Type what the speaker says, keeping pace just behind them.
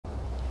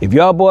If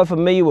y'all boy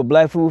familiar with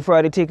Black Food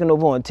Friday taking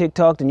over on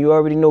TikTok, then you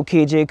already know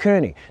KJ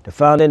Kearney, the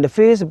founder and the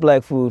face of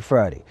Black Food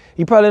Friday.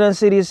 You probably done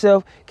say to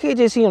yourself,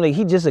 KJ seems like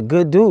he's just a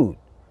good dude.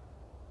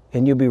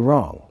 And you'll be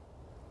wrong.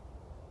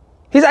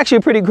 He's actually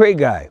a pretty great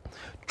guy.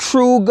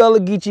 True Gullah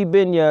Geechee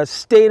Binya,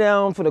 stay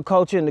down for the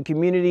culture and the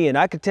community, and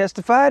I could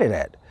testify to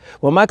that.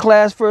 When my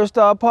class first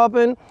started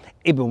popping,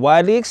 it been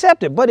widely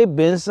accepted, but it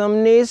been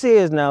some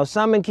naysayers now,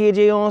 some in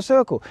KJ own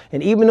circle.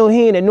 And even though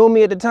he didn't know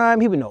me at the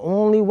time, he been the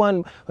only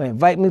one who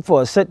invite me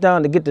for a sit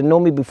down to get to know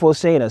me before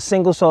saying a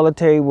single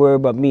solitary word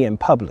about me in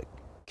public.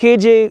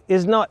 KJ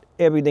is not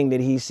everything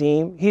that he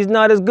seemed. He's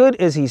not as good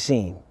as he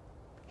seemed.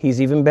 He's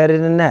even better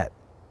than that.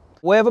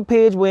 Whatever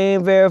page we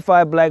ain't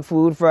verified Black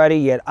Food Friday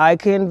yet, I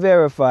can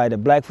verify that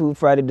Black Food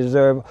Friday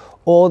deserve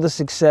all the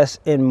success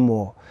and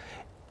more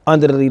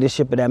under the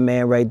leadership of that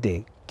man right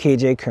there,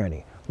 KJ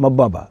Kearney, my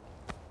bubba.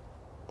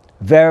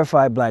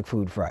 Verify Black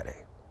Food Friday.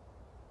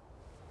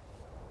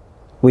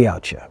 We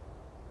out here.